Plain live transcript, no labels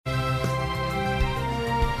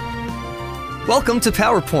Welcome to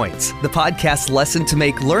PowerPoints, the podcast lesson to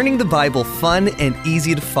make learning the Bible fun and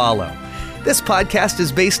easy to follow. This podcast is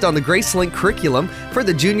based on the GraceLink curriculum for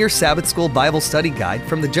the Junior Sabbath School Bible Study Guide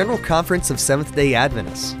from the General Conference of Seventh-day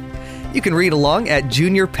Adventists. You can read along at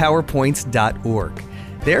juniorpowerpoints.org.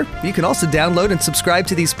 There, you can also download and subscribe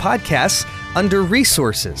to these podcasts under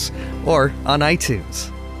Resources or on iTunes.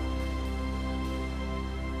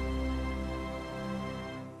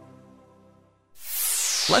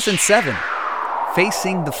 Lesson 7.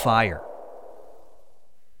 Facing the fire.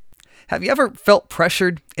 Have you ever felt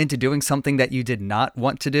pressured into doing something that you did not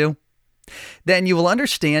want to do? Then you will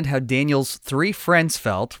understand how Daniel's 3 friends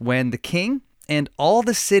felt when the king and all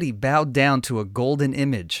the city bowed down to a golden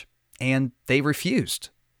image, and they refused.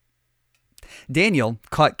 Daniel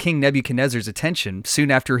caught King Nebuchadnezzar's attention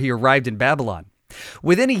soon after he arrived in Babylon.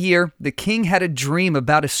 Within a year, the king had a dream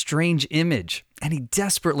about a strange image, and he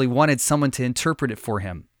desperately wanted someone to interpret it for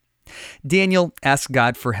him. Daniel asked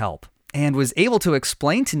God for help and was able to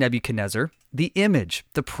explain to Nebuchadnezzar the image,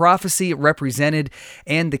 the prophecy it represented,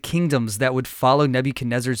 and the kingdoms that would follow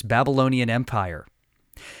Nebuchadnezzar's Babylonian empire.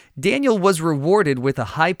 Daniel was rewarded with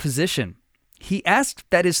a high position. He asked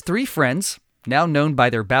that his 3 friends, now known by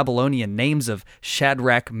their Babylonian names of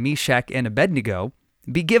Shadrach, Meshach, and Abednego,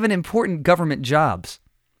 be given important government jobs.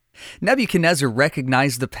 Nebuchadnezzar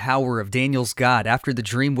recognized the power of Daniel's God after the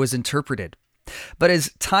dream was interpreted. But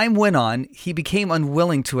as time went on, he became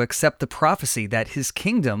unwilling to accept the prophecy that his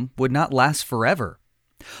kingdom would not last forever.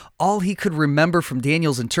 All he could remember from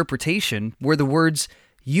Daniel's interpretation were the words,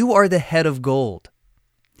 "You are the head of gold."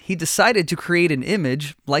 He decided to create an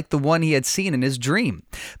image like the one he had seen in his dream,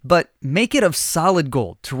 but make it of solid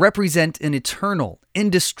gold to represent an eternal,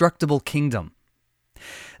 indestructible kingdom.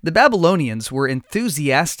 The Babylonians were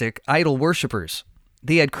enthusiastic idol worshippers.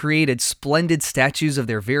 They had created splendid statues of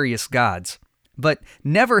their various gods, but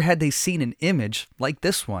never had they seen an image like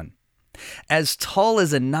this one. As tall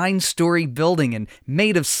as a 9-story building and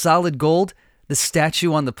made of solid gold, the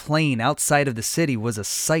statue on the plain outside of the city was a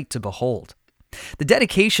sight to behold. The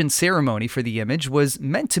dedication ceremony for the image was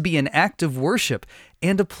meant to be an act of worship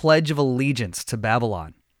and a pledge of allegiance to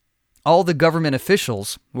Babylon. All the government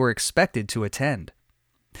officials were expected to attend.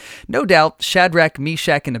 No doubt, Shadrach,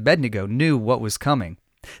 Meshach, and Abednego knew what was coming.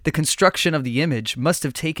 The construction of the image must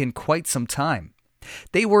have taken quite some time.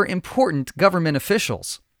 They were important government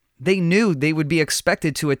officials. They knew they would be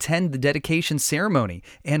expected to attend the dedication ceremony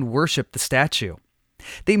and worship the statue.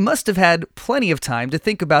 They must have had plenty of time to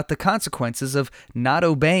think about the consequences of not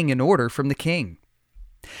obeying an order from the king.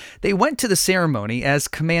 They went to the ceremony as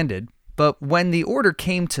commanded, but when the order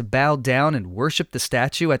came to bow down and worship the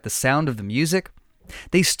statue at the sound of the music,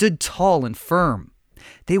 they stood tall and firm.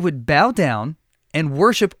 They would bow down and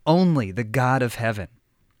worship only the God of heaven.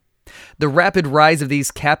 The rapid rise of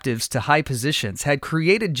these captives to high positions had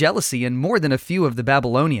created jealousy in more than a few of the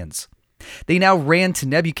Babylonians. They now ran to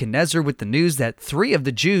Nebuchadnezzar with the news that 3 of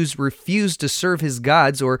the Jews refused to serve his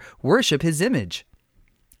gods or worship his image.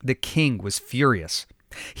 The king was furious.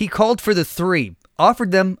 He called for the 3,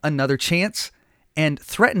 offered them another chance, and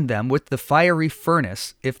threatened them with the fiery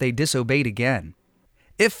furnace if they disobeyed again.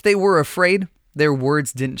 If they were afraid, their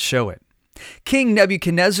words didn't show it. "King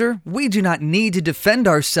Nebuchadnezzar, we do not need to defend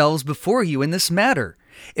ourselves before you in this matter.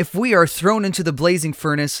 If we are thrown into the blazing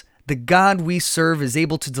furnace, the God we serve is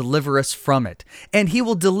able to deliver us from it, and he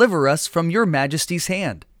will deliver us from your majesty's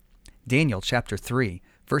hand." Daniel chapter 3,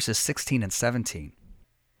 verses 16 and 17.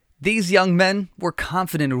 These young men were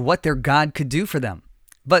confident in what their God could do for them,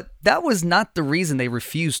 but that was not the reason they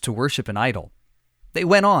refused to worship an idol. They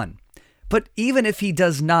went on, "But even if he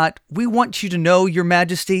does not, we want you to know, your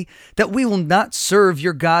majesty, that we will not serve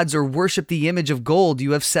your gods or worship the image of gold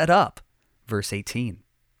you have set up." Verse 18.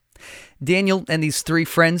 Daniel and these 3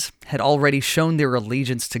 friends had already shown their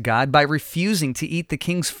allegiance to God by refusing to eat the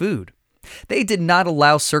king's food. They did not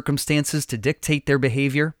allow circumstances to dictate their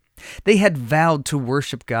behavior. They had vowed to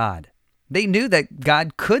worship God. They knew that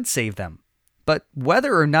God could save them, but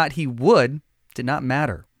whether or not he would did not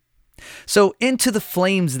matter. So into the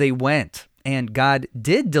flames they went, and God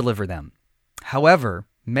did deliver them. However,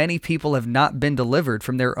 many people have not been delivered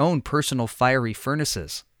from their own personal fiery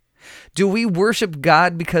furnaces. Do we worship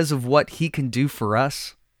God because of what he can do for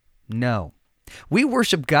us? No. We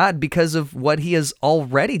worship God because of what he has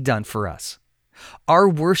already done for us. Our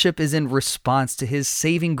worship is in response to his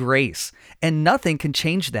saving grace, and nothing can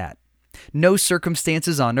change that. No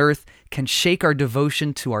circumstances on earth can shake our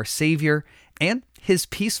devotion to our Savior and his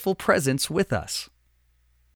peaceful presence with us.